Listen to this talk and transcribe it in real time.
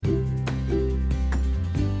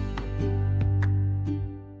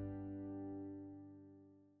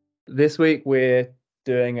this week we're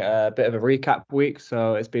doing a bit of a recap week.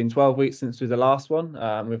 So it's been 12 weeks since we did the last one.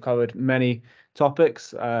 We've covered many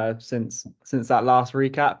topics since that last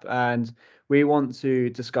recap, and we want to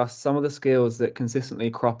discuss some of the skills that consistently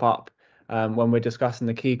crop up when we're discussing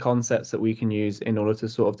the key concepts that we can use in order to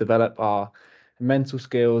sort of develop our mental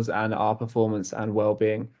skills and our performance and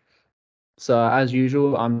well-being. So as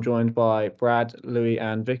usual, I'm joined by Brad, Louis,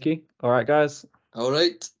 and Vicky. All right, guys. All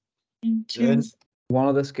right. Cheers. One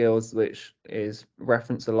of the skills which is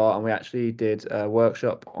referenced a lot, and we actually did a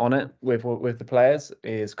workshop on it with the players,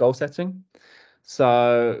 is goal setting.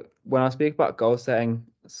 So when I speak about goal setting,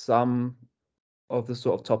 some of the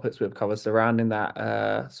sort of topics we've covered surrounding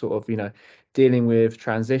that, sort of, dealing with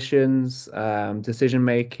transitions, decision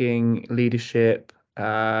making, leadership.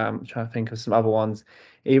 Trying to think of some other ones.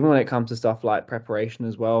 Even when it comes to stuff like preparation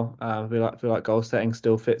as well, I feel like goal setting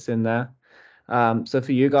still fits in there. So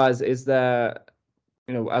for you guys, is there,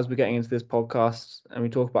 as we're getting into this podcast and we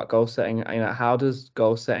talk about goal setting, how does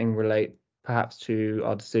goal setting relate perhaps to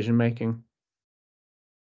our decision making?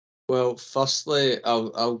 Well, firstly,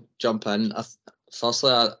 I'll jump in. I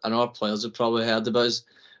know our players have probably heard about us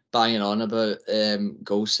banging on about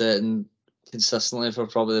goal setting consistently for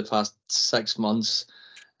probably the past 6 months.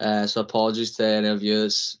 So apologies to any of you.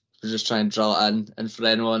 We're just trying to drill it in. And for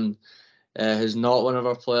anyone who's not one of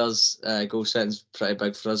our players, goal setting's pretty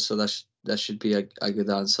big for us. So this should be a good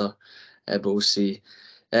answer. But we'll see.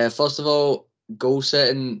 First of all, goal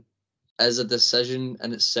setting is a decision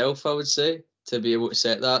in itself, I would say, to be able to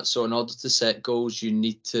set that. So in order to set goals, you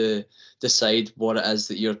need to decide what it is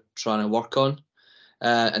that you're trying to work on.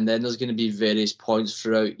 And then there's going to be various points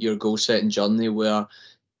throughout your goal setting journey where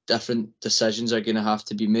different decisions are going to have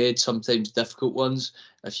to be made, sometimes difficult ones,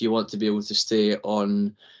 if you want to be able to stay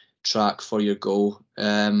on track for your goal.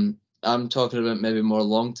 I'm talking about maybe more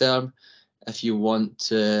long term. If you want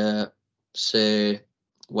to, say,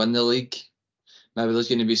 win the league, maybe there's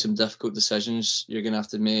going to be some difficult decisions you're going to have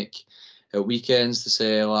to make at weekends to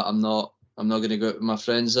say, like, I'm not going to go out with my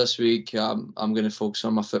friends this week. I'm going to focus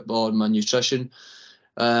on my football and my nutrition.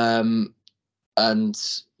 And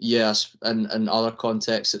yes, in other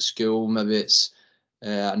contexts at school, maybe it's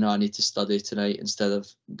I know I need to study tonight instead of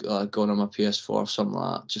going on my PS4 or something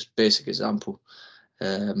like that. Just basic example.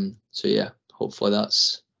 So yeah, hopefully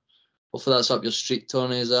that's up your street,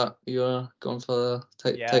 Tony. Is that you're going for the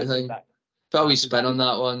type thing? Put a wee spin on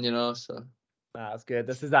that one, So that's good.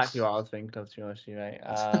 That's exactly what I was thinking of, to be honest with you, mate.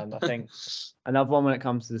 I think another one when it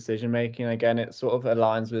comes to decision making, again, it sort of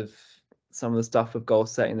aligns with some of the stuff with goal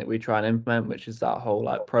setting that we try and implement, which is that whole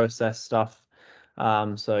like process stuff.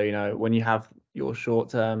 So when you have your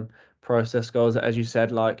short-term process goals, as you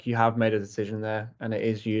said, like you have made a decision there, and it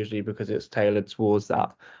is usually because it's tailored towards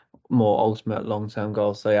that more ultimate long-term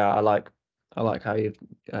goal. So yeah, I like how you've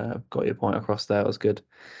got your point across there. It was good.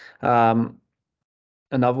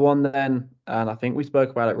 Another one then, and I think we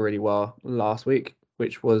spoke about it really well last week,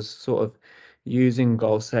 which was sort of using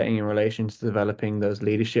goal setting in relation to developing those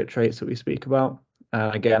leadership traits that we speak about.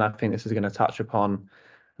 Again, I think this is going to touch upon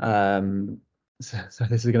so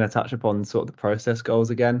this is going to touch upon sort of the process goals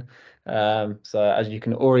again. So as you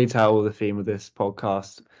can already tell, the theme of this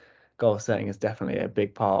podcast, goal setting, is definitely a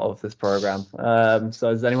big part of this program.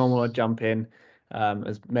 So does anyone want to jump in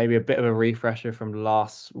as maybe a bit of a refresher from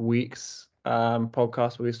last week's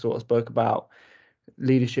podcast where we sort of spoke about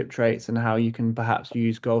leadership traits and how you can perhaps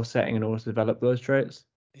use goal setting in order to develop those traits?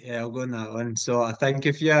 Yeah, I'll go on that one. So I think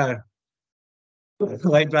if you're,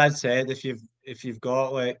 like Brad said, if you've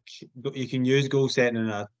got you can use goal setting in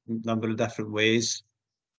a number of different ways.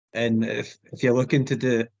 And if you're looking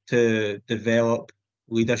to develop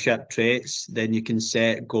leadership traits, then you can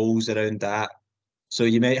set goals around that. So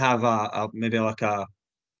you might have maybe like a,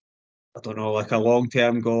 I don't know, like a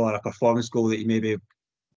long-term goal or a performance goal that you maybe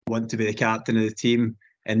want to be the captain of the team,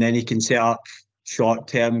 and then you can set up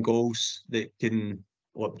short-term goals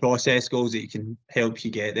process goals that you can help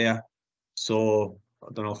you get there. So I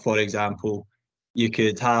don't know, for example, you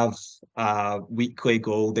could have a weekly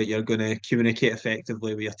goal that you're going to communicate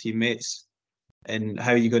effectively with your teammates. And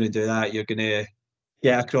how are you going to do that? You're going to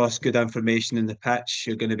get across good information in the pitch.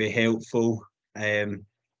 You're going to be helpful.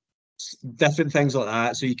 Different things like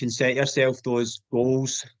that. So you can set yourself those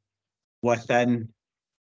goals within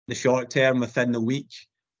the short term, within the week,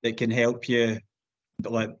 that can help you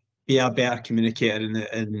be a better communicator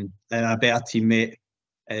and a better teammate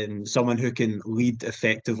and someone who can lead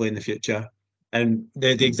effectively in the future. And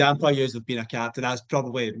the example I use of being a captain, that's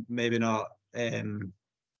probably maybe not the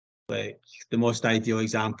most ideal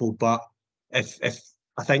example, but if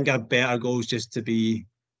I think a better goal is just to be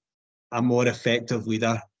a more effective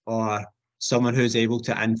leader, or someone who's able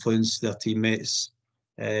to influence their teammates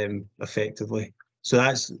effectively. So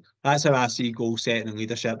that's how I see goal setting and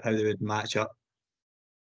leadership, how they would match up.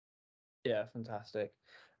 Yeah, fantastic.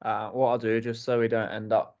 What I'll do, just so we don't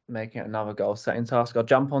end up making it another goal setting task, I'll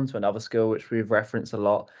jump onto another skill which we've referenced a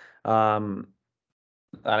lot. And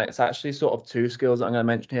it's actually sort of two skills that I'm going to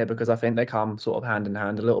mention here because I think they come sort of hand in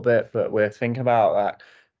hand a little bit, but we're thinking about that,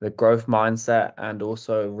 the growth mindset and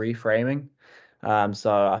also reframing.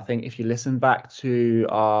 So I think if you listen back to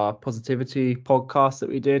our positivity podcast that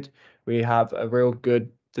we did, we have a real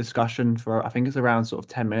good discussion for, I think it's around sort of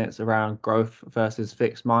 10 minutes around growth versus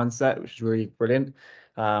fixed mindset, which is really brilliant.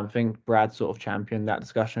 I think Brad sort of championed that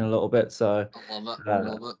discussion a little bit. So I love it. I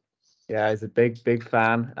love it. yeah, he's a big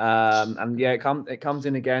fan. And yeah, it comes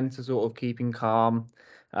in again to sort of keeping calm.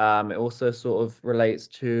 It also sort of relates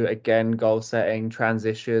to, again, goal setting,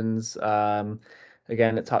 transitions.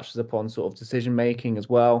 Again, it touches upon sort of decision making as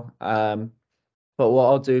well. But what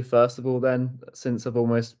I'll do first of all then, since I've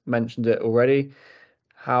almost mentioned it already,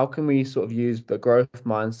 how can we sort of use the growth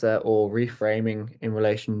mindset or reframing in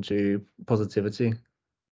relation to positivity?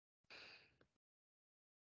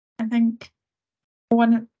 I think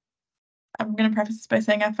one, I'm going to preface this by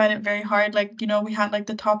saying I find it very hard. Like, we had like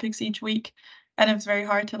the topics each week, and it was very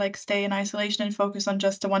hard to like stay in isolation and focus on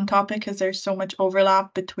just the one topic because there's so much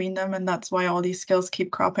overlap between them, and that's why all these skills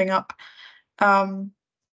keep cropping up.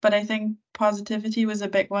 But I think positivity was a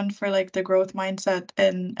big one for like the growth mindset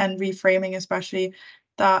and reframing, especially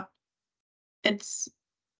that it's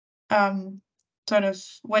sort of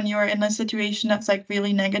when you're in a situation that's like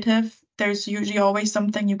really negative, there's usually always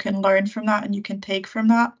something you can learn from that and you can take from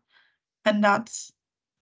that. And that's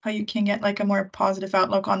how you can get like a more positive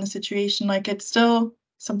outlook on the situation. Like it's still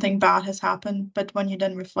something bad has happened, but when you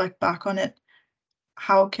then reflect back on it,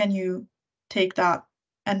 how can you take that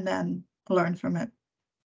and then learn from it?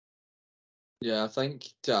 Yeah, I think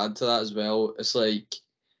to add to that as well, it's like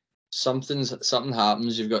something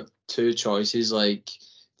happens, you've got two choices, like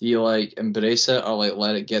do you like embrace it or like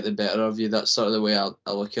let it get the better of you? That's sort of the way I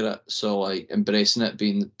look at it. So like embracing it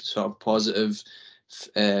being sort of positive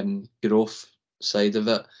growth side of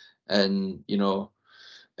it, and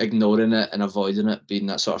ignoring it and avoiding it being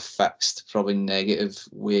that sort of fixed, probably negative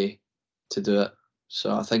way to do it.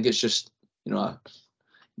 So I think it's just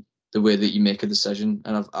the way that you make a decision,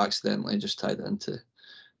 and I've accidentally just tied it into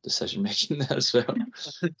decision making there as well.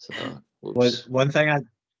 So one thing I'd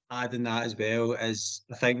add in that as well is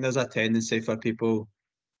I think there's a tendency for people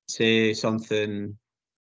say something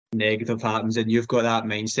negative happens and you've got that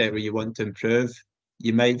mindset where you want to improve.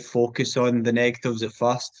 You might focus on the negatives at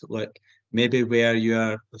first, like maybe where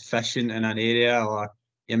you're efficient in an area or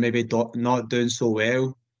you're maybe not doing so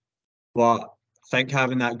well. But I think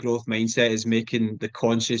having that growth mindset is making the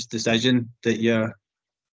conscious decision that you're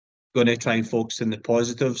going to try and focus on the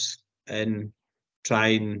positives and try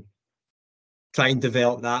and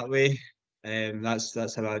develop that way.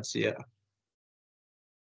 That's how I'd see it.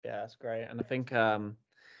 Yeah, that's great. And I think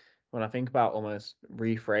when I think about almost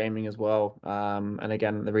reframing as well, and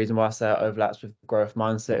again, the reason why I say it overlaps with growth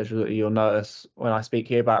mindset is that you'll notice when I speak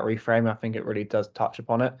here about reframing, I think it really does touch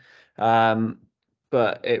upon it.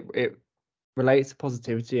 But it relates to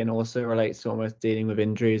positivity and also relates to almost dealing with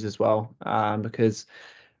injuries as well. Because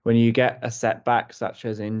when you get a setback such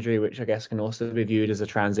as injury, which I guess can also be viewed as a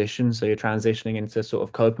transition, so you're transitioning into sort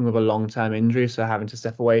of coping with a long-term injury, so having to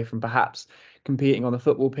step away from perhaps competing on the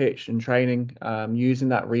football pitch and training, using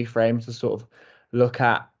that reframe to sort of look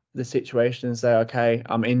at the situation and say, okay,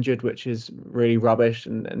 I'm injured, which is really rubbish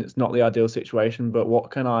and it's not the ideal situation, but what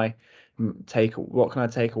can I take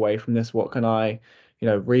away from this? What can I,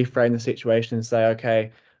 reframe the situation and say,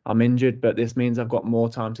 okay, I'm injured, but this means I've got more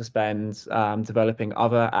time to spend developing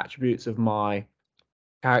other attributes of my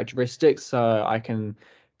characteristics, so I can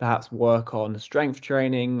perhaps work on strength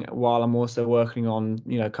training while I'm also working on,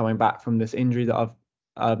 coming back from this injury that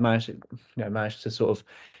I've managed to sort of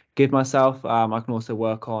give myself. I can also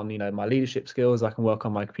work on, my leadership skills. I can work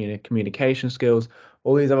on my communication skills.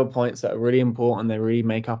 All these other points that are really important. They really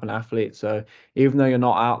make up an athlete. So even though you're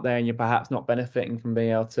not out there and you're perhaps not benefiting from being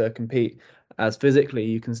able to compete as physically,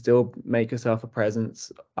 you can still make yourself a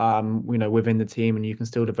presence, within the team, and you can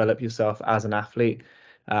still develop yourself as an athlete.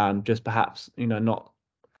 Just perhaps, not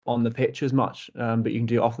on the pitch as much, but you can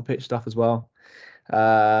do off the pitch stuff as well.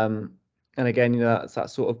 And again, it's that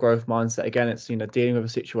sort of growth mindset. Again, it's, dealing with a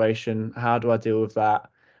situation. How do I deal with that?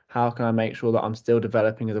 How can I make sure that I'm still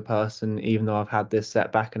developing as a person, even though I've had this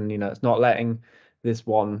setback? And, it's not letting this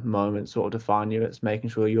one moment sort of define you. It's making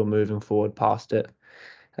sure you're moving forward past it.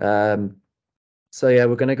 So yeah,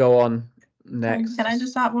 we're going to go on next. Can I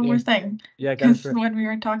just add one Yeah. more thing? Yeah, go Because for it. when we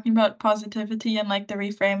were talking about positivity and like the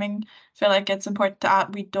reframing, I feel like it's important to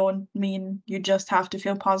add we don't mean you just have to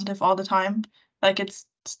feel positive all the time. Like it's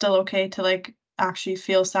still okay to like actually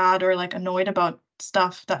feel sad or like annoyed about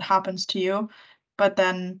stuff that happens to you, but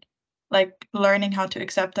then like learning how to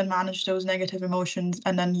accept and manage those negative emotions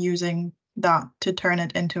and then using that to turn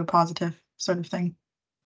it into a positive sort of thing.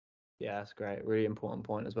 Yeah, that's great. Really important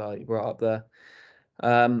point as well you brought up there.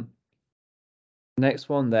 Next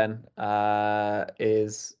one then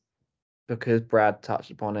is, because Brad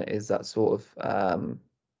touched upon it, is that sort of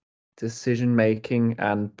decision making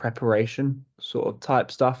and preparation sort of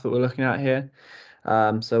type stuff that we're looking at here.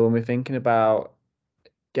 So when we're thinking about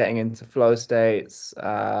getting into flow states,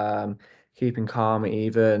 keeping calm,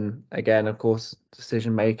 even again, of course,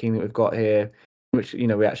 decision making that we've got here, which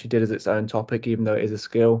we actually did as its own topic, even though it is a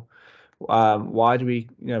skill. Why do we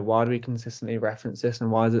consistently reference this,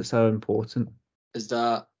 and why is it so important? Is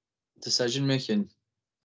that decision making,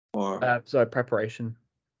 or So preparation,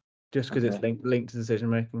 just because it's Okay. linked to decision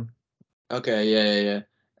making. Okay, yeah.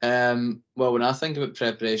 Well, when I think about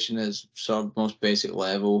preparation as sort of most basic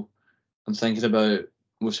level, I'm thinking about,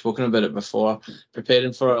 we've spoken about it before,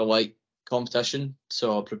 preparing for a like competition.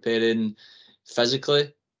 So preparing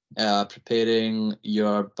physically, preparing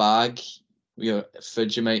your bag, your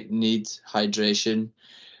food you might need, hydration,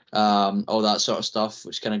 all that sort of stuff,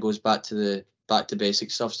 which kind of goes back to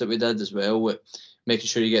basic stuff that we did as well, with making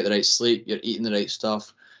sure you get the right sleep, you're eating the right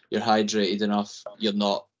stuff, you're hydrated enough, you're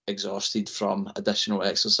not exhausted from additional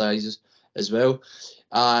exercises as well.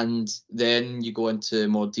 And then you go into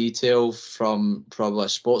more detail from probably a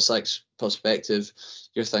sports psych's perspective.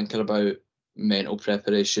 You're thinking about mental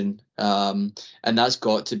preparation, and that's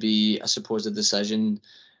got to be, I suppose, a decision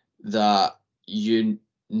that you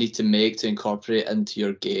need to make to incorporate into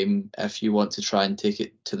your game if you want to try and take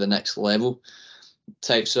it to the next level.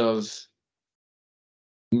 Types of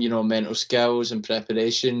mental skills and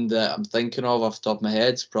preparation that I'm thinking of off the top of my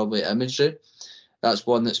head is probably imagery. That's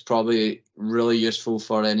one that's probably really useful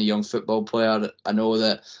for any young football player. I know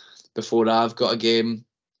that before I've got a game,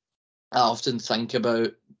 I often think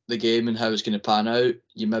about the game and how it's going to pan out.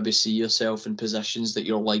 You maybe see yourself in positions that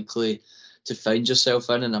you're likely to find yourself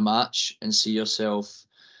in a match, and see yourself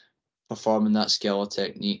performing that skill or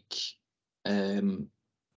technique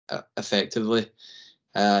effectively.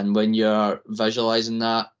 And when you're visualizing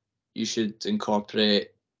that, you should incorporate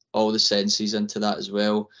all the senses into that as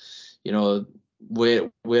well.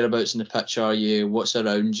 Whereabouts in the pitch are you? What's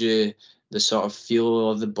around you? The sort of feel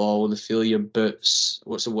of the ball, the feel of your boots.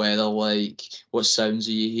 What's the weather like? What sounds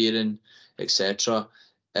are you hearing, etc.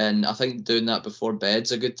 And I think doing that before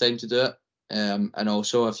bed's a good time to do it. And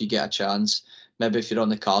also, if you get a chance, maybe if you're on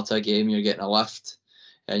the Carter game, you're getting a lift,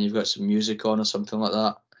 and you've got some music on or something like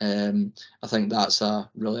that. I think that's a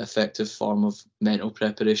really effective form of mental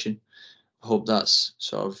preparation. I hope that's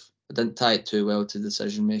sort of, I didn't tie it too well to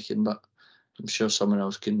decision making, but I'm sure someone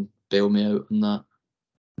else can bail me out on that.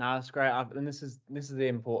 No, that's great. And this is the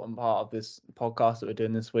important part of this podcast that we're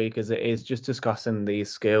doing this week, is it is just discussing these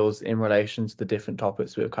skills in relation to the different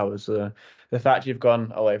topics we've covered. So the fact you've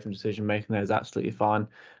gone away from decision making there is absolutely fine.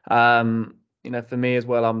 For me as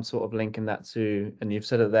well, I'm sort of linking that to, and you've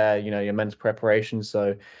said it there, your mental preparation.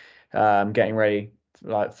 So getting ready,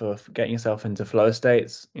 like for getting yourself into flow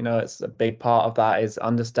states, it's a big part of that is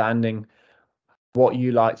understanding what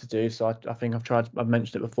you like to do. So I think I've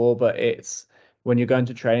mentioned it before, but it's when you're going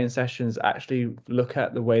to training sessions, actually look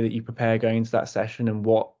at the way that you prepare going into that session and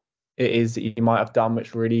what it is that you might have done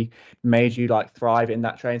which really made you like thrive in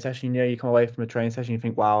that training session. You come away from a training session, you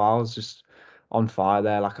think, wow, I was just on fire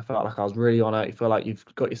there. Like I felt like I was really on it. You feel like you've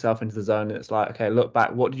got yourself into the zone, and it's like, okay, look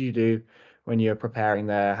back, what did you do when you were preparing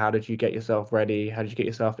there? How did you get yourself ready? How did you get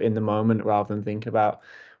yourself in the moment, rather than thinking about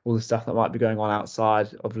all the stuff that might be going on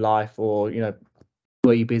outside of life, or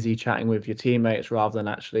were you busy chatting with your teammates rather than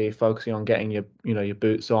actually focusing on getting your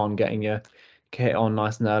boots on, getting your kit on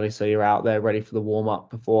nice and early so you're out there ready for the warm up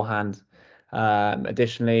beforehand.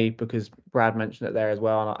 Additionally, because Brad mentioned it there as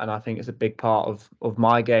well, and I think it's a big part of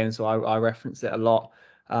my game, so I reference it a lot.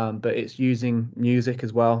 But it's using music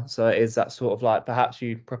as well. So it is that sort of like, perhaps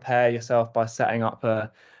you prepare yourself by setting up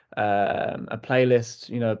a playlist,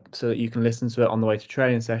 so that you can listen to it on the way to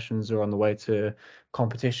training sessions or on the way to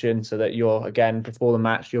competition, so that you're, again, before the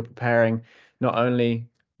match, you're preparing not only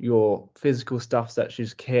your physical stuff such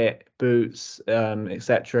as kit, boots,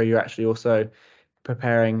 etc. You're actually also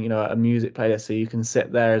preparing, a music playlist, so you can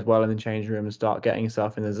sit there as well in the changing room and start getting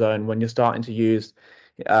yourself in the zone. When you're starting to use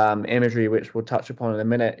imagery, which we'll touch upon in a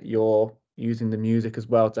minute, you're using the music as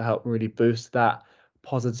well to help really boost that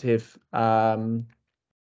positive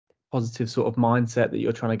positive sort of mindset that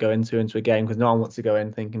you're trying to go into a game, because no one wants to go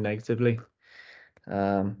in thinking negatively.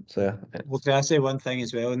 So Well, can I say one thing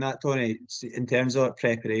as well in that, Tony? In terms of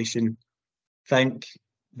preparation, I think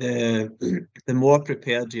the more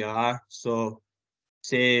prepared you are, so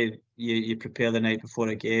say you prepare the night before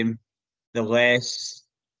a game, the less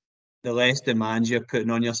demands you're putting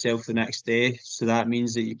on yourself the next day. So that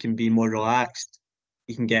means that you can be more relaxed.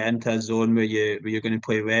 You can get into a zone where you're going to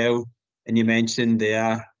play well. And you mentioned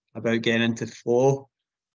there about getting into flow,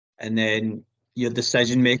 and then your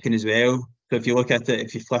decision making as well. So if you look at it,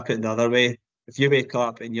 if you flip it the other way, if you wake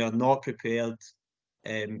up and you're not prepared,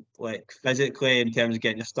 like physically in terms of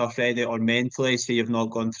getting your stuff ready, or mentally, say you've not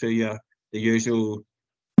gone through the usual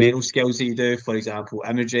mental skills that you do, for example,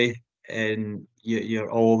 imagery, and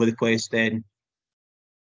you're all over the place, then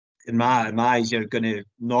in my eyes, you're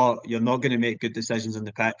not gonna make good decisions on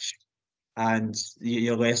the pitch, and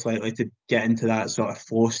you're less likely to get into that sort of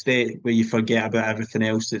flow state where you forget about everything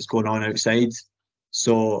else that's going on outside.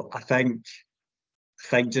 So I think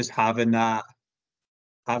just having that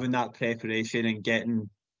preparation and getting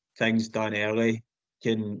things done early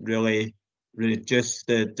can really reduce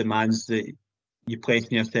the demands that you place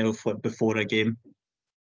on yourself before a game.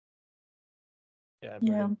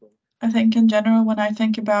 Yeah. I think in general, when I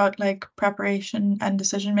think about like preparation and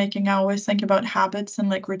decision making, I always think about habits and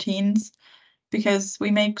like routines, because we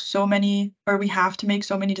make so many, or we have to make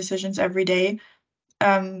so many decisions every day.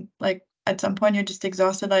 Like at some point you're just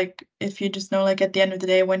exhausted. Like if you just know, like at the end of the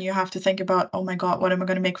day, when you have to think about, oh my God, what am I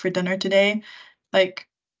going to make for dinner today? Like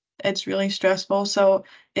it's really stressful. So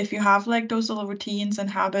if you have like those little routines and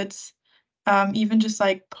habits, even just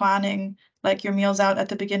like planning like your meals out at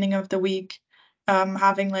the beginning of the week,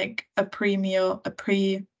 having like a pre-match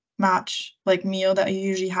like meal that you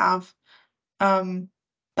usually have,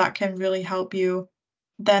 that can really help you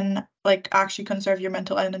then like actually conserve your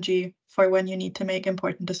mental energy for when you need to make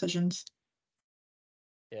important decisions.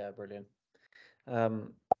 Yeah, brilliant.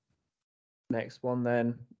 Next one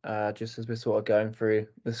then, just as we're sort of going through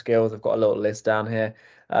the skills, I've got a little list down here.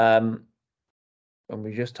 And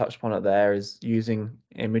we just touched upon it there, is using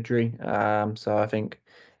imagery. So I think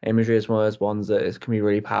imagery is one of those ones that can be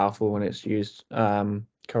really powerful when it's used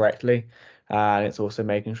correctly. And it's also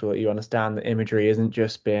making sure that you understand that imagery isn't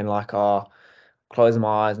just being like, closing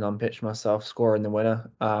my eyes and I'm picturing myself scoring the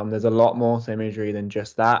winner. There's a lot more to imagery than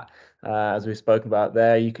just that. As we've spoken about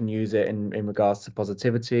there, you can use it in regards to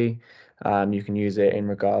positivity. You can use it in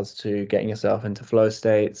regards to getting yourself into flow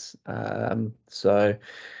states. So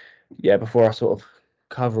yeah, before I sort of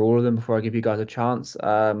cover all of them, before I give you guys a chance,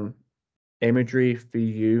 imagery for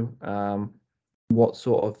you, what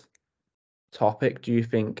sort of topic do you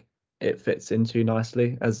think it fits into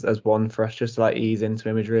nicely as one for us, just to like ease into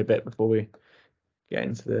imagery a bit before we get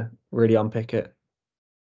into the really unpick it?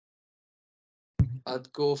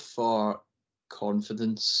 I'd go for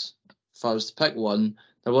confidence. If I was to pick one,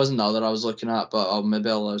 there was another I was looking at, but I'll maybe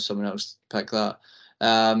allow someone else to pick that.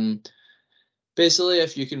 Basically,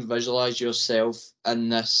 if you can visualize yourself in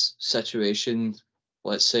this situation,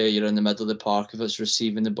 let's say you're in the middle of the park, if it's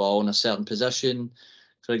receiving the ball in a certain position,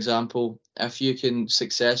 for example, if you can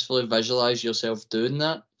successfully visualize yourself doing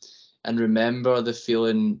that and remember the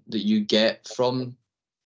feeling that you get from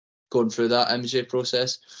going through that imagery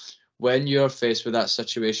process, when you're faced with that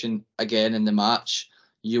situation again in the match,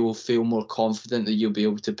 you will feel more confident that you'll be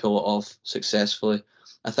able to pull it off successfully.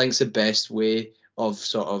 I think it's the best way of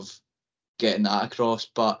sort of getting that across.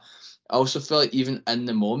 But I also feel like even in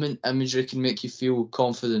the moment, imagery can make you feel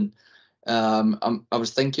confident. I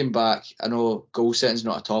was thinking back, I know goal setting's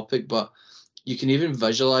not a topic, but you can even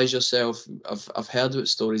visualize yourself. I've heard about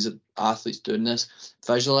stories of athletes doing this,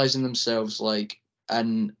 visualizing themselves like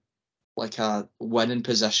in like a winning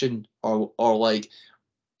position, or like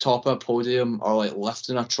top of a podium, or like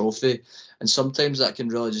lifting a trophy. And sometimes that can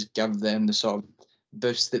really just give them the sort of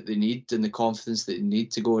boost that they need and the confidence that they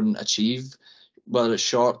need to go and achieve, whether it's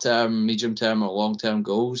short term, medium term, or long term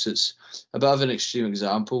goals. It's a bit of an extreme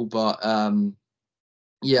example, but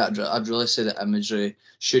yeah, I'd really say that imagery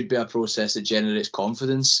should be a process that generates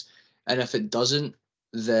confidence. And if it doesn't,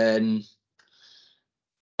 then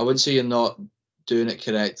I wouldn't say you're not doing it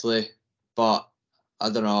correctly, but I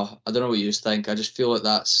don't know. I don't know what you think. I just feel like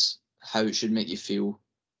that's how it should make you feel.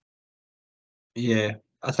 Yeah,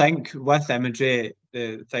 I think with imagery,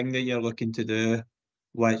 the thing that you're looking to do,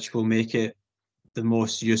 which will make it the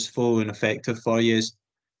most useful and effective for you, is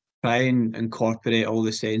try and incorporate all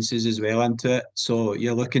the senses as well into it. So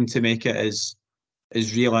you're looking to make it as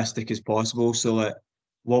realistic as possible. So like,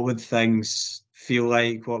 what would things feel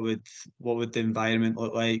like? What would the environment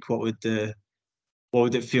look like? What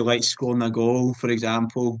would it feel like scoring a goal, for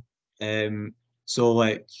example? So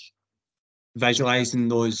like visualizing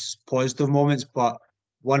those positive moments. But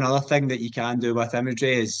one other thing that you can do with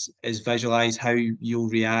imagery is visualize how you'll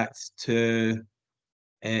react to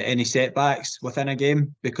any setbacks within a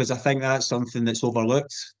game, because I think that's something that's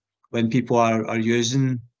overlooked when people are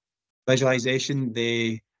using visualization.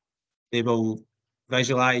 They will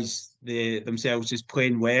visualize themselves just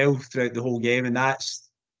playing well throughout the whole game, and that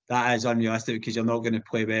is unrealistic because you're not going to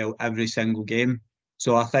play well every single game.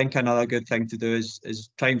 So I think another good thing to do is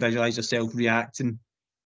try and visualize yourself reacting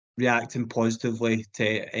positively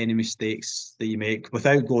to any mistakes that you make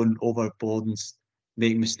without going overboard and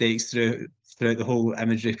making mistakes throughout the whole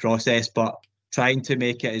imagery process, but trying to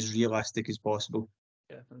make it as realistic as possible.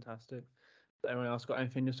 Yeah, fantastic. Has anyone else got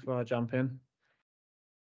anything just before I jump in?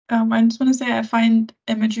 I just want to say I find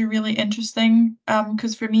imagery really interesting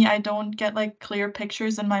because for me I don't get like clear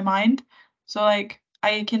pictures in my mind. So like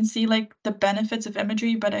I can see like the benefits of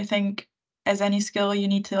imagery, but I think as any skill you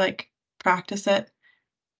need to like practice it.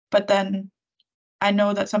 But then I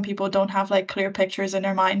know that some people don't have like clear pictures in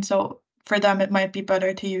their mind, so for them it might be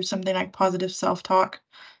better to use something like positive self-talk.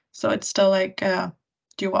 So it's still like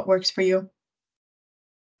do what works for you.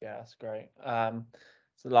 Yeah, that's great.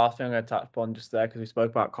 So the last thing I'm going to touch upon just there, because we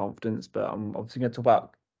spoke about confidence, but I'm obviously going to talk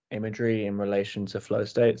about imagery in relation to flow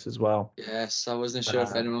states as well. Yes, I wasn't sure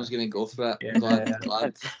if anyone was going to go for it. Yeah,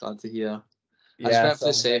 Glad to hear. I just Yeah, went for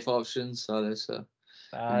the safe option, sorry. So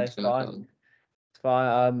it's fine. It's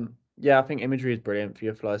fine. Yeah, I think imagery is brilliant for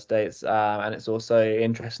your flow states, and it's also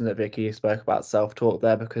interesting that Vicky spoke about self-talk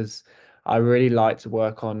there, because I really like to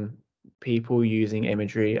work on people using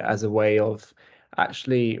imagery as a way of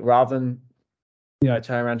actually, rather than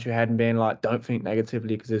turn around to your head and being like, don't think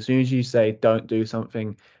negatively, because as soon as you say don't do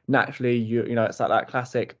something, naturally it's like that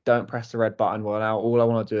classic don't press the red button. Well, now all I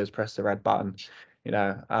want to do is press the red button.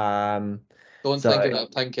 Don't think about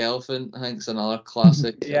a pink elephant. I think it's another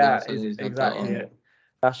classic. Yeah, exactly it.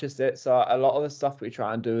 That's just it. So a lot of the stuff we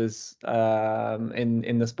try and do is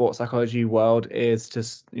in the sports psychology world is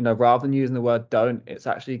just, rather than using the word don't, it's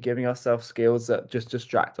actually giving ourselves skills that just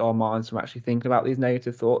distract our minds from actually thinking about these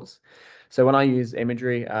negative thoughts. So when I use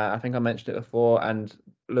imagery, I think I mentioned it before, and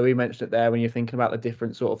Louis mentioned it there, when you're thinking about the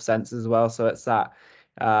different sort of senses as well. So it's that,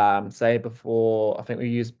 say before, I think we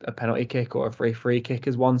used a penalty kick or a free kick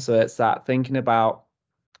as one. So it's that thinking about,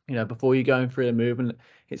 before you're going through the movement,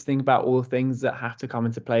 it's thinking about all the things that have to come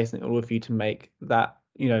into place in order for you to make that,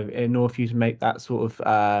 in order for you to make that sort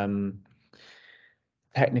of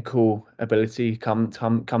technical ability come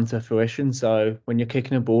to fruition. So when you're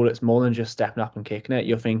kicking a ball, it's more than just stepping up and kicking it.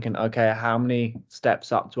 You're thinking, okay, how many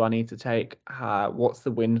steps up do I need to take? What's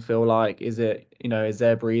the wind feel like? Is it, is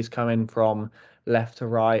there a breeze coming from left to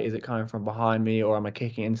right? Is it coming from behind me, or am I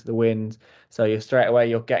kicking into the wind? So you're straight away,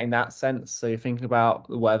 you're getting that sense. So you're thinking about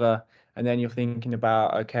the weather, and then you're thinking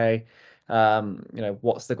about, okay,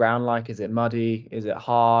 what's the ground like? Is it muddy? Is it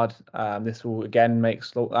hard? This will again make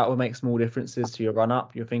small differences to your run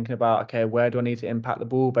up. You're thinking about, okay, where do I need to impact the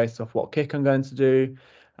ball based off what kick I'm going to do?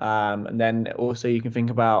 And then also you can think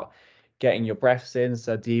about getting your breaths in,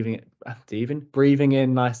 so breathing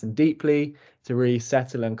in nice and deeply to really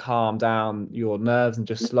settle and calm down your nerves and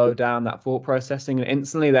just slow down that thought processing. And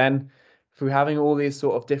instantly then, through having all these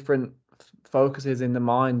sort of different focuses in the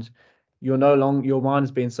mind, your mind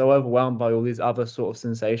has been so overwhelmed by all these other sort of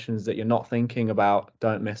sensations that you're not thinking about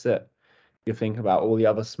don't miss it. You're thinking about all the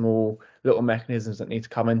other small little mechanisms that need to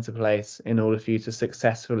come into place in order for you to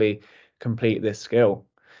successfully complete this skill.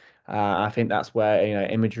 I think that's where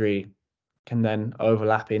imagery can then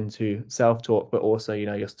overlap into self-talk, but also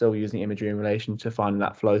you're still using imagery in relation to finding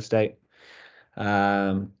that flow state.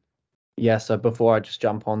 So before I just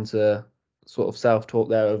jump on to sort of self-talk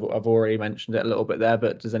there, I've already mentioned it a little bit there,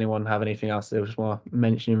 but does anyone have anything else they just want to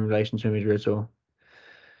mention in relation to imagery at all?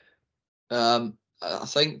 I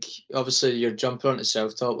think obviously you're jumping onto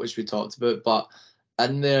self-talk, which we talked about, but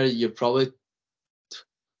in there you're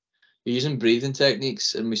using breathing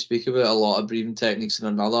techniques, and we speak about a lot of breathing techniques in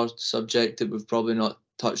another subject that we've probably not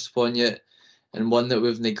touched upon yet, and one that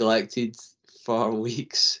we've neglected for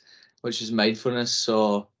weeks, which is mindfulness.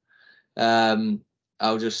 So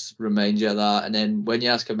I'll just remind you of that. And then when you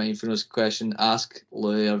ask a mindfulness question, ask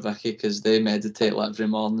Louis or Vicky, because they meditate like every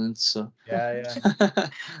morning. So yeah.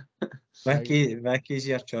 Vicky's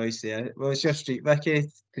your choice there. What's your streak, Vicky?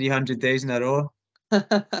 300 days in a row?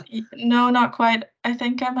 No, not quite. I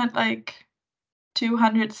think I'm at like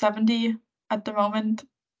 270 at the moment.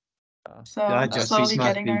 So just slowly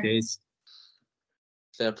getting there. Days.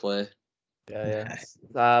 Fair play. Yeah.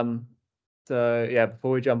 So yeah,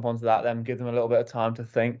 before we jump onto that, then give them a little bit of time to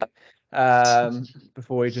think.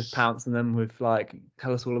 before we just pounce on them with like,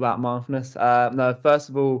 tell us all about mindfulness. No, first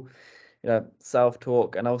of all,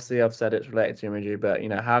 self-talk, and obviously I've said it's related to imagery, but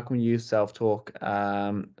how can we use self-talk?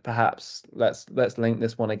 Perhaps let's link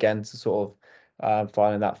this one again to sort of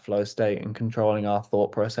finding that flow state and controlling our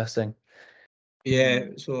thought processing. Yeah,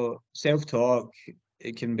 so self-talk,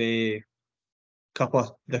 it can be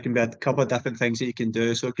there can be a couple of different things that you can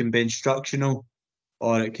do. So it can be instructional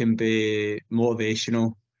or it can be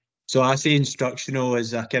motivational. So I see instructional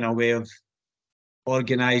as a kind of way of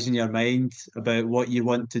organizing your mind about what you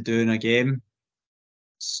want to do in a game.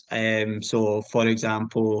 So for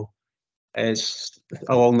example, it's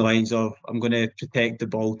along the lines of, I'm going to protect the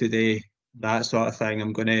ball today, that sort of thing.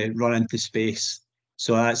 I'm going to run into space.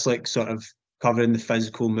 So that's like sort of covering the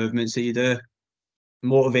physical movements that you do.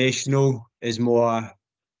 Motivational is more,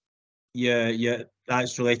 yeah,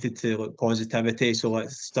 that's related to like positivity. So like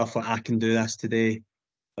stuff like, I can do this today,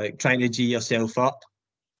 like trying to G yourself up.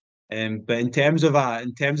 But in terms of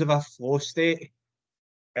a flow state,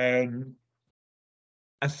 um,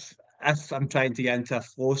 if I'm trying to get into a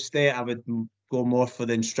flow state, I would go more for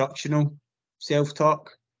the instructional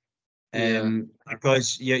self-talk.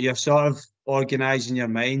 Because you're sort of organising your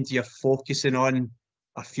mind, you're focusing on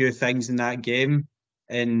a few things in that game,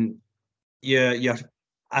 and you're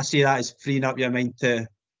I see that as freeing up your mind to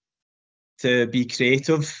be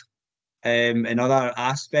creative in other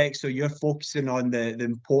aspects. So you're focusing on the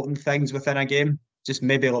important things within a game, just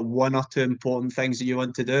maybe like one or two important things that you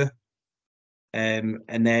want to do. And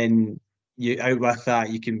then out with that,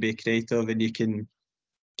 you can be creative and you can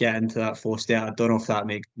get into that flow state. I don't know if that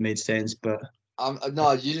made sense, but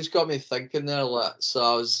no, you just got me thinking there. Like,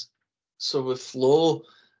 so with flow,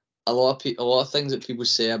 a lot of things that people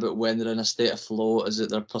say about when they're in a state of flow is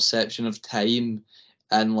that their perception of time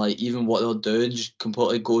and like even what they're doing just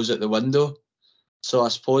completely goes out the window. So I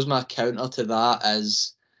suppose my counter to that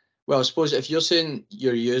is, well, I suppose if you're saying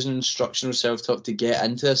you're using instructional self-talk to get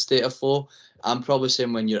into a state of flow, I'm probably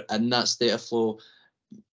saying when you're in that state of flow,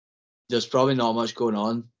 there's probably not much going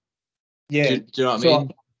on. Yeah. Do you know what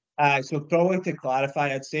I mean? So probably to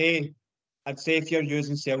clarify, I'd say if you're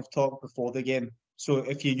using self-talk before the game, so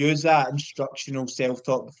if you use that instructional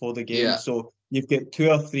self-talk before the game, so you've got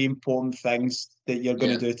 2 or 3 important things that you're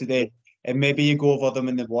going to do today, and maybe you go over them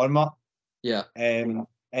in the warm-up. Yeah. And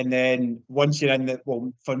then once you're in the,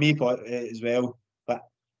 well, for me as well, but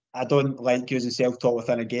I don't like using self-talk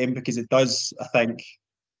within a game because it does, I think,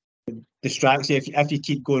 distracts you if you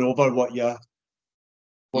keep going over what your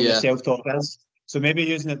self-talk is. So maybe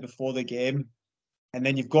using it before the game, and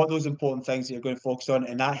then you've got those important things that you're going to focus on,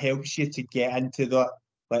 and that helps you to get into that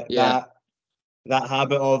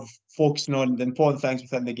habit of focusing on the important things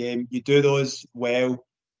within the game. You do those well,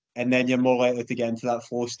 and then you're more likely to get into that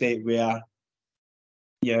flow state where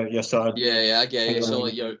you're sort of I get it. So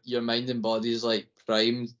like your mind and body is like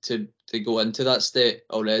primed to go into that state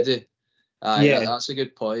already. That's a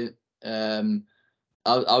good point. I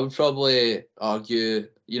would probably argue,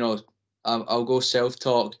 I'll go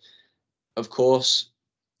self-talk. Of course,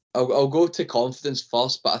 I'll go to confidence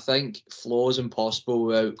first, but I think flow is impossible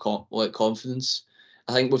without confidence.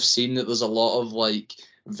 I think we've seen that there's a lot of like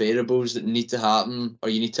variables that need to happen, or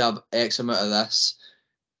you need to have X amount of this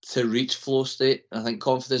to reach flow state. And I think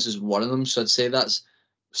confidence is one of them. So I'd say that's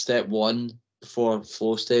step 1 before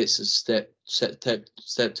flow states is step 2.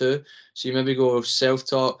 So you maybe go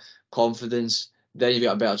self-talk, confidence, then you've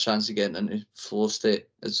got a better chance of getting into flow state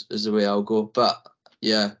is the way I'll go. But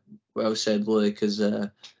yeah, well said, Louis, because I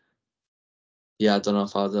don't know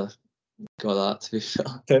if I'd have got that, to be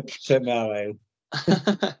fair. Tip me away.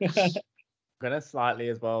 I'm gonna slightly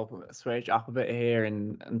as well switch up a bit here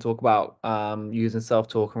and talk about using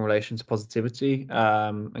self-talk in relation to positivity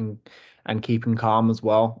and keeping calm as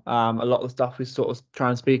well. A lot of the stuff we sort of try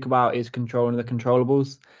and speak about is controlling the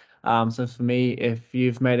controllables. So for me, if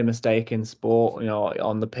you've made a mistake in sport,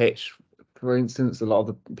 on the pitch, for instance, a lot of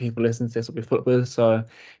the people listening to this will be footballers. So if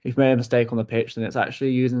you've made a mistake on the pitch, then it's actually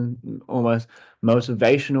using almost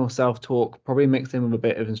motivational self-talk, probably mixed in with a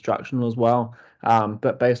bit of instructional as well.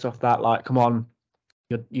 But based off that, like, come on,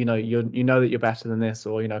 you know that you're better than this,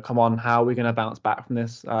 or come on, how are we going to bounce back from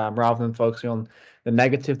this? Rather than focusing on the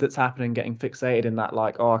negative that's happening, getting fixated in that,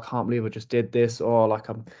 like, oh, I can't believe I just did this, or like,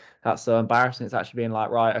 that's so embarrassing. It's actually being like,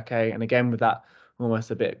 right, okay, and again with that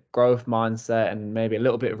almost a bit growth mindset and maybe a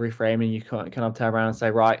little bit of reframing, you can kind of turn around and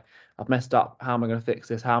say, right, I've messed up. How am I going to fix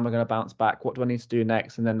this? How am I going to bounce back? What do I need to do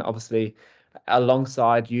next? And then obviously,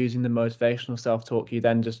 alongside using the motivational self-talk, you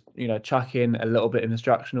then just chuck in a little bit of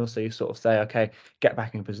instructional. So you sort of say, okay, get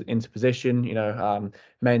back into position.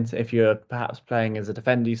 If you're perhaps playing as a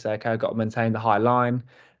defender, you say, okay, I've got to maintain the high line.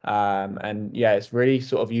 And yeah, it's really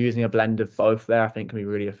sort of using a blend of both there, I think, can be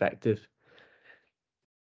really effective.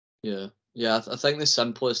 Yeah. I think the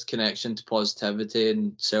simplest connection to positivity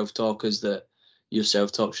and self-talk is that your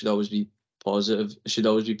self-talk should always be positive. It should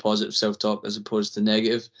always be positive self-talk as opposed to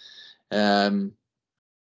negative. Because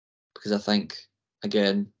I think,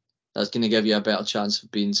 again, that's going to give you a better chance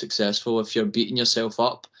of being successful. If you're beating yourself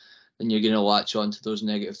up, then you're going to latch on to those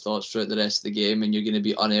negative thoughts throughout the rest of the game, and you're going to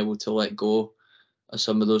be unable to let go of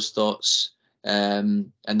some of those thoughts.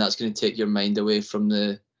 And that's going to take your mind away from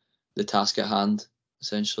the task at hand,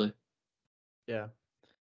 essentially. Yeah,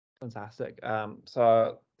 fantastic.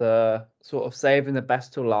 So the sort of saving the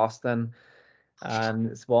best till last then,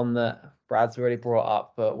 it's one that Brad's already brought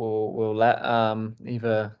up, but we'll let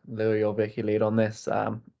either Louis or Vicky lead on this.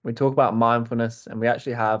 We talk about mindfulness, and we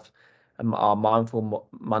actually have our Mindful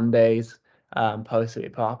Mondays posts that we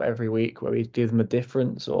put up every week, where we give them a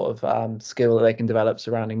different sort of skill that they can develop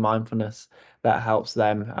surrounding mindfulness that helps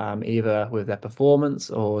them either with their performance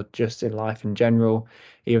or just in life in general,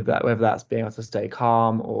 whether that's being able to stay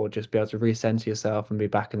calm or just be able to recenter yourself and be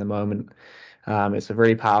back in the moment. It's a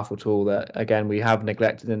really powerful tool that, again, we have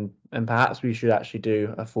neglected, and perhaps we should actually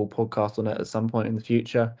do a full podcast on it at some point in the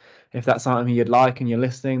future. If that's something you'd like and you're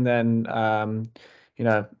listening, then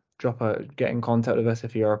get in contact with us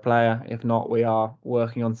if you're a player. If not, we are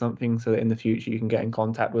working on something so that in the future you can get in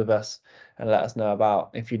contact with us and let us know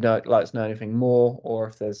about if you'd like to know anything more, or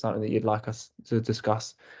if there's something that you'd like us to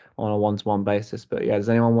discuss on a one-to-one basis. But yeah, does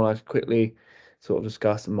anyone want to quickly sort of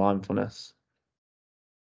discuss mindfulness?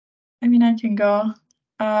 I mean, I can go.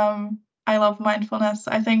 I love mindfulness.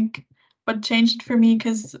 I think what changed it for me,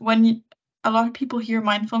 because when a lot of people hear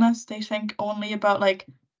mindfulness, they think only about like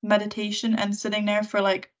meditation and sitting there for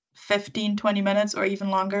like 15-20 minutes or even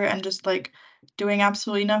longer and just like doing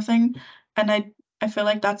absolutely nothing. And I feel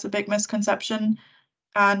like that's a big misconception.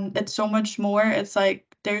 And it's so much more. It's like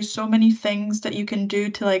there's so many things that you can do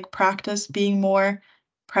to like practice being more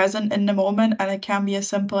present in the moment. And it can be as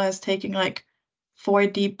simple as taking like 4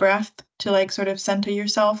 deep breaths to like sort of center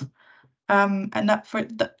yourself. And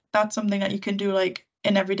that's something that you can do like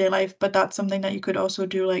in everyday life, but that's something that you could also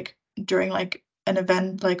do like during like an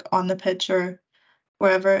event, like on the pitch or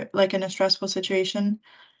wherever, like in a stressful situation.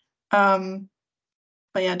 But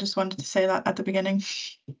yeah, just wanted to say that at the beginning.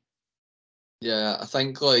 Yeah, I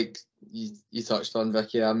think like you touched on,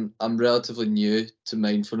 Vicky, I'm relatively new to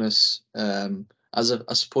mindfulness, as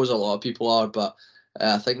I suppose a lot of people are, but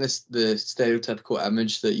I think the stereotypical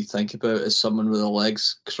image that you think about is someone with their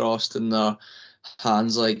legs crossed and their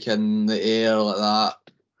hands like in the air like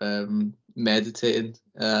that, meditating,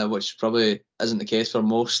 which probably isn't the case for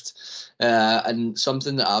most. And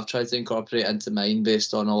something that I've tried to incorporate into mine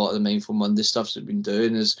based on a lot of the Mindful Monday stuff that I've been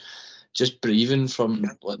doing is just breathing from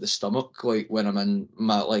like the stomach. Like when I'm in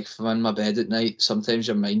if I'm in my bed at night, sometimes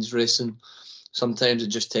your mind's racing. Sometimes it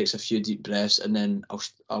just takes a few deep breaths, and then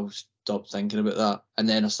I'll stop thinking about that, and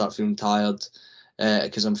then I start feeling tired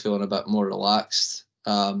because I'm feeling a bit more relaxed.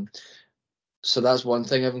 So that's one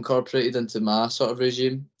thing I've incorporated into my sort of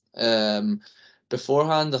regime.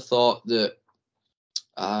 Beforehand, I thought that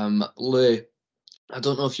Louis, I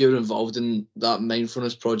don't know if you were involved in that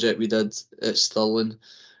mindfulness project we did at Stirling,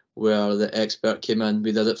 where the expert came in.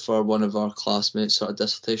 We did it for one of our classmates' sort of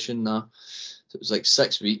dissertation now. So it was like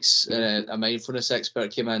 6 weeks. A mindfulness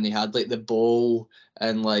expert came in. He had like the bowl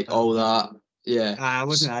and like all that. Yeah. I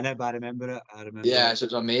wasn't in it, but I remember it. Yeah, so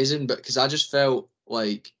it was amazing, but because I just felt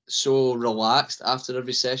like so relaxed after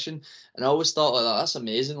every session, and I always thought like that's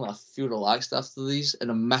amazing. Like I feel relaxed after these, and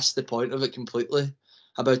I missed the point of it completely.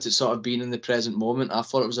 About it sort of being in the present moment. I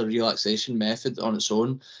thought it was a relaxation method on its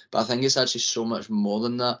own, but I think it's actually so much more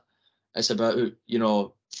than that. It's about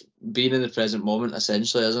being in the present moment,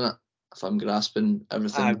 essentially, isn't it? If I'm grasping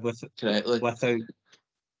everything correctly. Without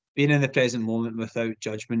being in the present moment without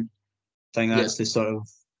judgment. I think that's the sort of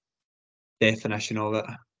definition of it.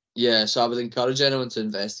 Yeah, so I would encourage anyone to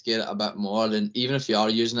investigate it a bit more, and even if you are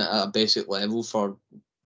using it at a basic level for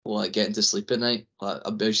like getting to sleep at night, like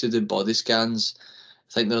I usually do body scans.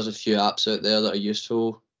 I think there's a few apps out there that are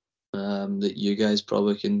useful, that you guys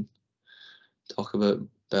probably can talk about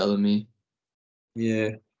better than me.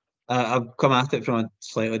 Yeah, I've come at it from a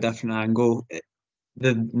slightly different angle.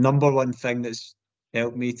 The number one thing that's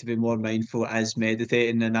helped me to be more mindful is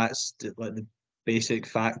meditating, and that's like the basic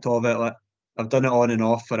fact of it. Like I've done it on and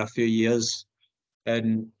off for a few years,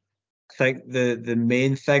 and I think the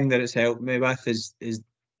main thing that it's helped me with is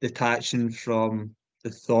detaching from the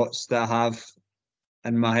thoughts that I have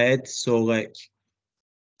in my head. So like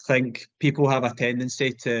I think people have a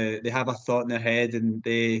tendency to they have a thought in their head and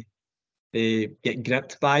they they get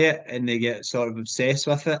gripped by it and they get sort of obsessed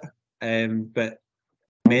with it. But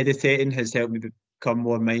meditating has helped me become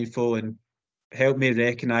more mindful and helped me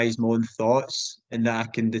recognize my own thoughts and that I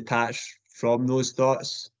can detach from those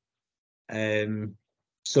thoughts.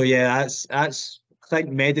 So yeah, that's I think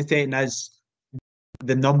meditating is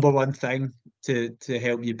the number one thing to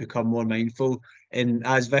help you become more mindful. And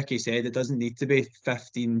as Vicky said, it doesn't need to be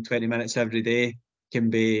 15, 20 minutes every day. It can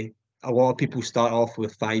be, a lot of people start off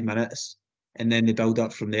with 5 minutes and then they build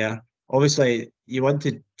up from there. Obviously, you want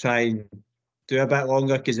to try and do a bit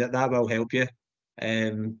longer because that will help you.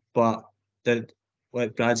 But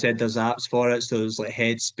like Brad said, there's apps for it. So there's like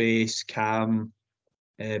Headspace, Calm,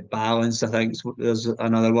 Balance, I think there's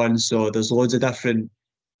another one. So there's loads of different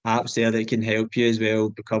apps there that can help you as well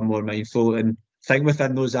become more mindful. And I think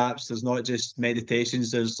within those apps, there's not just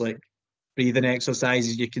meditations. There's like breathing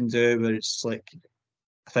exercises you can do, where it's like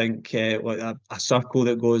I think like a circle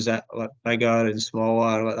that goes at like bigger and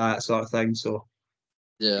smaller, like that sort of thing. So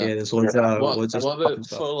Yeah. yeah, there's loads of What loads of what stuff about and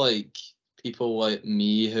stuff. for like people like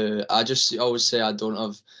me who I just always say I don't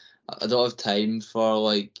have time for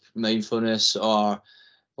like mindfulness or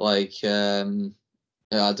like yeah,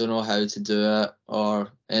 I don't know how to do it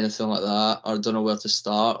or anything like that, or don't know where to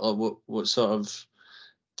start. Like what sort of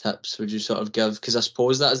tips would you sort of give? Because I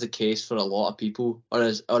suppose that is the case for a lot of people, or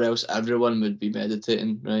else everyone would be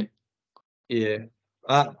meditating, right? Yeah,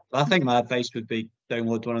 I think my advice would be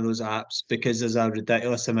download one of those apps because there's a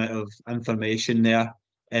ridiculous amount of information there,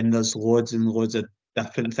 and there's loads and loads of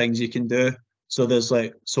different things you can do. So there's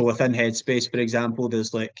like within Headspace, for example,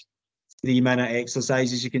 there's like 3 minute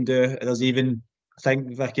exercises you can do. There's even I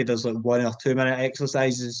think Vicky there's like 1 or 2 minute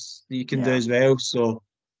exercises that you can do Yeah. as well. So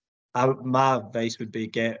my advice would be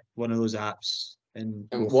get one of those apps and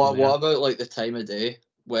go And from there. what about like the time of day?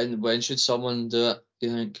 When should someone do it, do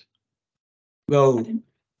you think? I Well, think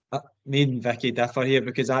me and Vicky differ here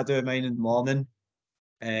because I do mine in the morning.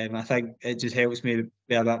 I think it just helps me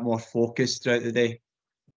be a bit more focused throughout the day.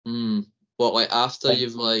 What, like after Like,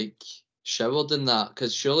 you've like showered in that?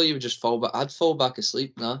 Because surely you would just fall back. I'd fall back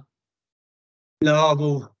asleep, nah. no,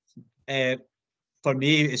 well, uh, for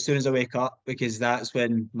me, as soon as I wake up, because that's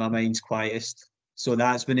when my mind's quietest. So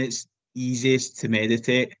that's when it's easiest to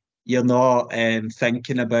meditate. You're not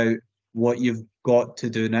thinking about what you've got to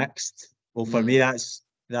do next. Well, for me, that's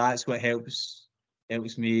what helps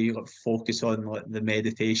me like, focus on like the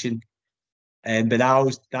meditation. But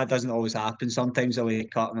that doesn't always happen. Sometimes I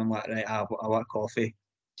wake up and I'm like, right, I want coffee,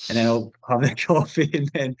 and then I'll have the coffee, and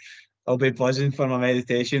then I'll be buzzing for my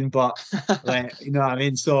meditation. But like, you know what I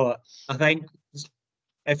mean. So I think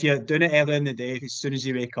if you're doing it early in the day, as soon as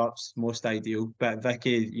you wake up, it's most ideal. But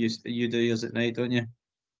Vicky, you do yours at night, don't you?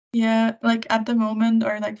 yeah, like at the moment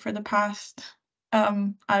or like for the past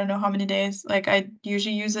I don't know how many days, like I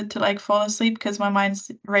usually use it to like fall asleep because my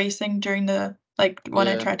mind's racing during the like when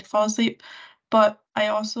I Yeah. try to fall asleep. But I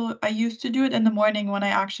used to do it in the morning when I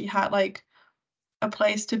actually had like a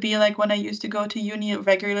place to be, like when I used to go to uni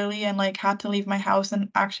regularly and like had to leave my house and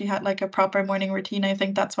actually had like a proper morning routine. I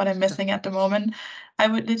think that's what I'm missing at the moment. I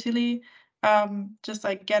would literally just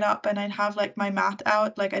like get up and I'd have like my mat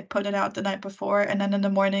out, like I'd put it out the night before, and then in the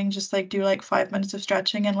morning just like do like 5 minutes of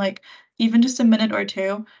stretching and like even just a minute or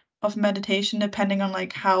two of meditation depending on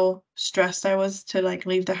like how stressed I was to like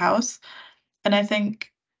leave the house. And I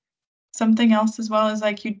think something else as well is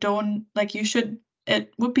like you don't like you should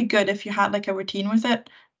it would be good if you had like a routine with it,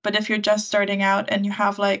 but if you're just starting out and you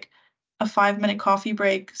have like a 5 minute coffee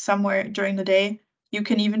break somewhere during the day, you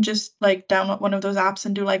can even just like download one of those apps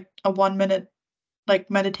and do like a 1 minute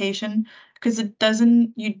like meditation, because it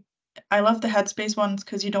doesn't you I love the Headspace ones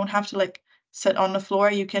because you don't have to like sit on the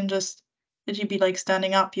floor. You can just literally be like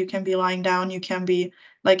standing up, you can be lying down, you can be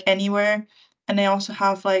like anywhere. And they also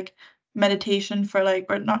have like meditation for like,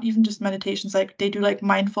 or not even just meditations, like they do like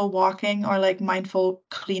mindful walking or like mindful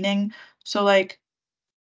cleaning. So like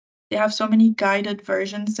they have so many guided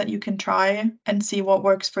versions that you can try and see what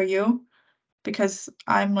works for you, because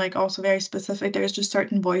I'm like also very specific. There's just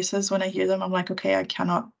certain voices when I hear them, I'm like, okay, I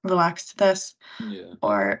cannot relax to this. Yeah.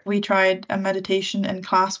 Or we tried a meditation in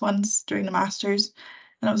class once during the masters,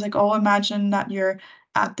 and I was like, oh, imagine that you're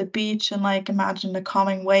at the beach and like imagine the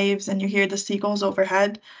calming waves and you hear the seagulls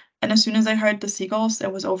overhead. And as soon as I heard the seagulls,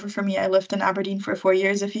 it was over for me. I lived in Aberdeen for 4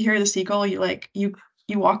 years. If you hear the seagull, you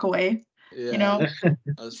walk away, you Yeah. know? That's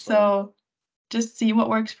fun. So just see what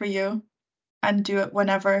works for you and do it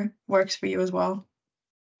whenever works for you as well.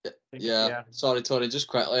 Yeah. Sorry, Tony, just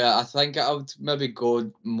quickly. I think I would maybe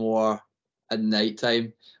go more at night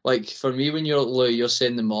time. Like for me, when you're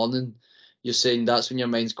saying the morning, you're saying that's when your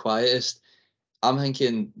mind's quietest. I'm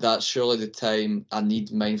thinking that's surely the time I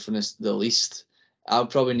need mindfulness the least. I'll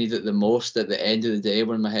probably need it the most at the end of the day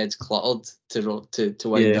when my head's cluttered to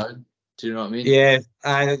wind down. Do you know what I mean? Yeah,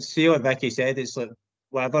 I see what Vicky said. It's like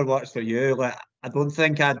whatever works for you. Like I don't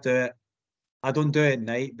think I'd do it. I don't do it at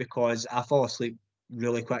night because I fall asleep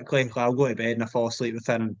really quickly. Like, I'll go to bed and I fall asleep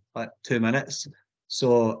within like 2 minutes.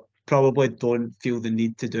 So probably don't feel the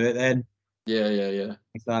need to do it then, Yeah.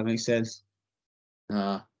 if that makes sense.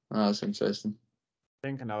 That's interesting. I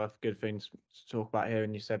think another good thing to talk about here,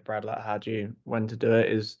 and you said, Brad, like when to do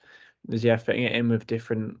it is fitting it in with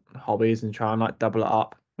different hobbies and try and like double it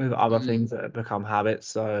up with other things that have become habits.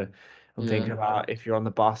 So I'm thinking about if you're on the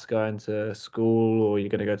bus going to school, or you're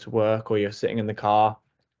going to go to work, or you're sitting in the car,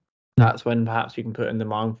 that's when perhaps you can put in the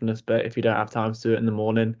mindfulness bit if you don't have time to do it in the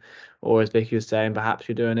morning. Or as Vicky was saying, perhaps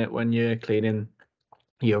you're doing it when you're cleaning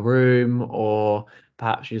your room, or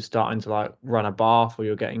perhaps you're starting to like run a bath, or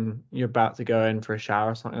you're about to go in for a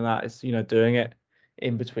shower or something like that. It's, doing it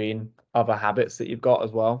in between other habits that you've got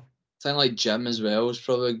as well. Something like gym as well is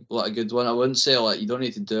probably like a good one. I wouldn't say like you don't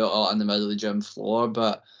need to do it all in the middle of the gym floor,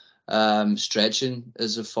 but stretching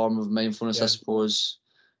is a form of mindfulness, I suppose.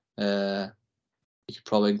 You could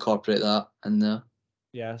probably incorporate that in there.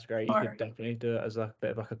 Yeah, that's great. You could definitely do it as a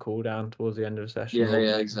bit of like a cool down towards the end of a session.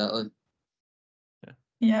 Yeah, exactly.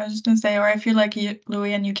 Yeah, I was just gonna say, or if you're like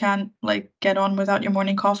Louis and you can't like get on without your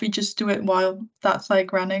morning coffee, just do it while that's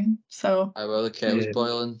like running. So While the kettle's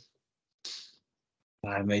boiling.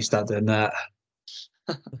 I may start doing that.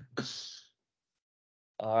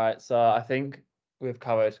 All right, so I think we've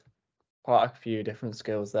covered quite a few different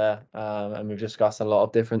skills there, and we've discussed a lot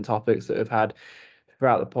of different topics that we've had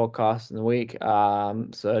throughout the podcast in the week.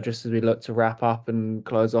 So just as we look to wrap up and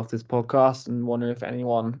close off this podcast, and wondering if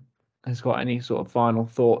anyone has got any sort of final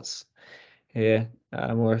thoughts here,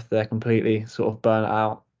 or if they're completely sort of burnt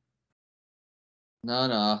out.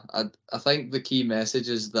 No. I think the key message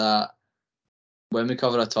is that when we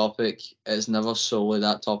cover a topic, it's never solely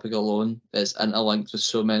that topic alone. It's interlinked with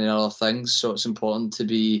so many other things. So it's important to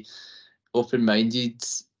be open-minded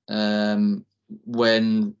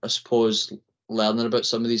when, I suppose, learning about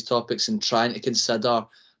some of these topics and trying to consider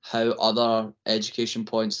how other education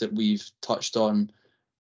points that we've touched on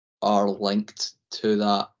are linked to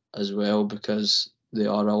that as well, because they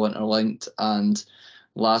are all interlinked. And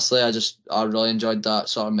lastly, I really enjoyed that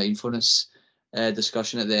sort of mindfulness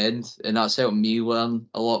discussion at the end, and that's helped me learn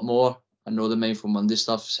a lot more. I know the Mindful Monday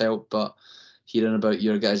stuff's helped, but hearing about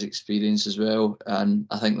your guys' experience as well, and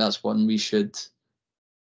I think that's one we should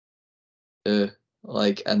do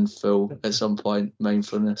like in full at some point.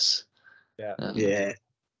 Mindfulness. Yeah.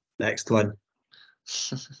 Next one.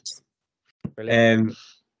 Brilliant.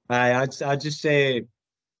 I'd just say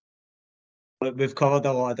we've covered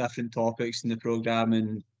a lot of different topics in the programme,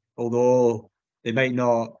 and although they might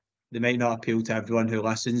not appeal to everyone who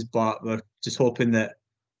listens, but we're just hoping that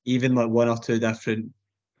even like one or two different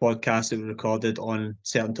podcasts that we recorded on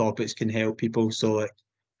certain topics can help people. So like,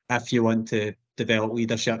 if you want to develop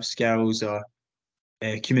leadership skills or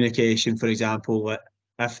communication, for example, like,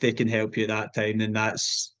 if they can help you at that time, then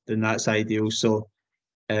that's ideal. So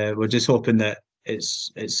we're just hoping that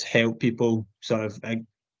it's helped people sort of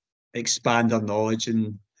expand their knowledge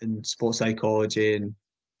in sports psychology,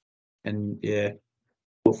 and yeah,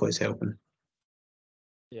 hopefully it's helping.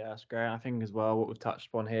 Yeah, that's great. I think as well what we've touched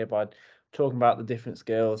upon here by talking about the different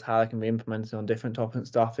skills, how they can be implemented on different topics and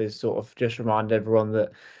stuff, is sort of just remind everyone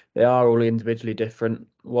that they are all individually different.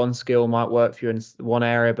 One skill might work for you in one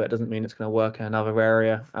area, but it doesn't mean it's going to work in another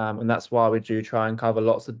area. And that's why we do try and cover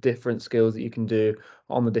lots of different skills that you can do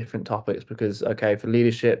on the different topics, because, okay, for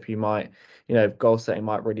leadership, you might, goal setting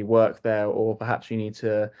might really work there, or perhaps you need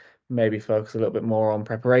to maybe focus a little bit more on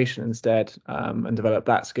preparation instead, and develop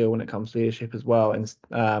that skill when it comes to leadership as well.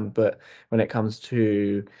 And but when it comes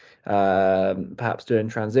to perhaps doing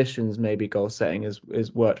transitions, maybe goal setting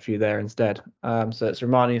is worked for you there instead. So it's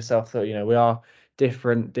reminding yourself that we are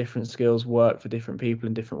different skills work for different people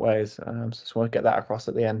in different ways. So just want to get that across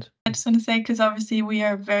at the end. I just want to say, because obviously we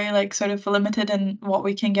are very like sort of limited in what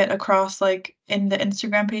we can get across like in the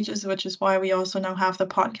Instagram pages, which is why we also now have the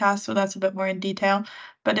podcast, so that's a bit more in detail.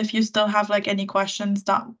 But if you still have like any questions,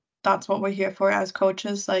 that's what we're here for as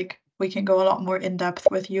coaches. Like we can go a lot more in depth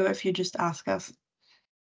with you if you just ask us.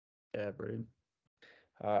 Yeah, brilliant.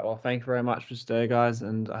 All right, well, thank you very much for today, guys,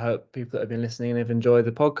 and I hope people that have been listening have enjoyed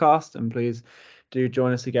the podcast, and please do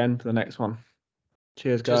join us again for the next one.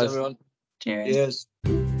 Cheers, guys. Cheers, everyone. Cheers.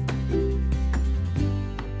 Cheers.